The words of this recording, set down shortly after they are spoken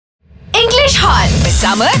English Hot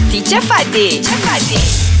bersama Teacher Fatih.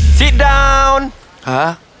 Sit down.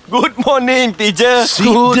 Ha? Good morning, teacher.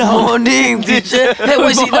 Good morning, teacher. Hey,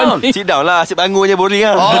 why sit down? Sit down lah. Asyik bangun je boring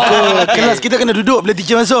lah. Kelas kita kena duduk bila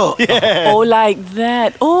teacher masuk. Oh, like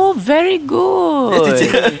that. Oh, very good. Yes,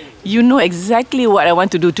 teacher. You know exactly what I want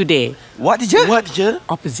to do today. What, teacher? What, teacher?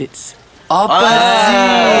 Opposites. Opposite.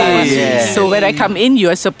 So when I come in, you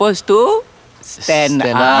are supposed to stand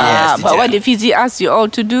Stand up. up. Yes, But what did Fizi ask you all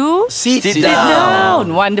to do? Sit Sit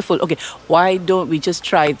down. Wonderful. Okay, why don't we just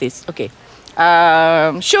try this? Okay.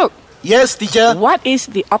 Shuk, Yes, teacher. what is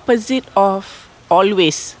the opposite of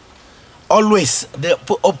always? Always. The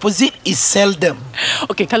opposite is seldom.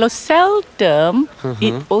 Okay, kalau seldom,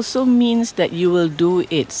 it also means that you will do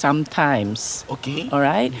it sometimes. Okay.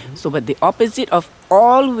 Alright. So, but the opposite of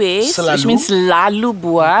always, which Selalu. means selalu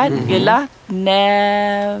buat, ialah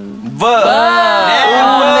never. Never.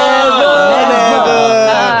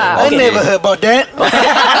 I okay. never heard about that.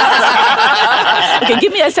 Okay,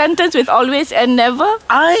 give me a sentence with always and never.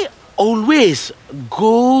 I always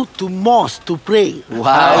go to mosque to pray.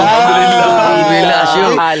 Alhamdulillah,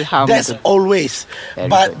 Syuk. Alhamdulillah. That's always. Very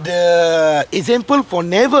But good. the example for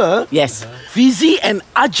never, Yes. Fizi and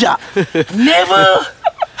Aja never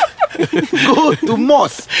go to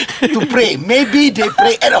mosque to pray. Maybe they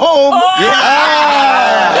pray at home.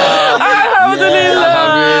 Alhamdulillah.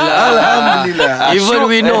 Alhamdulillah. Even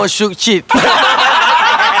we know Syuk cheat.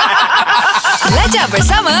 Belajar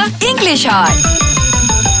bersama English Hot.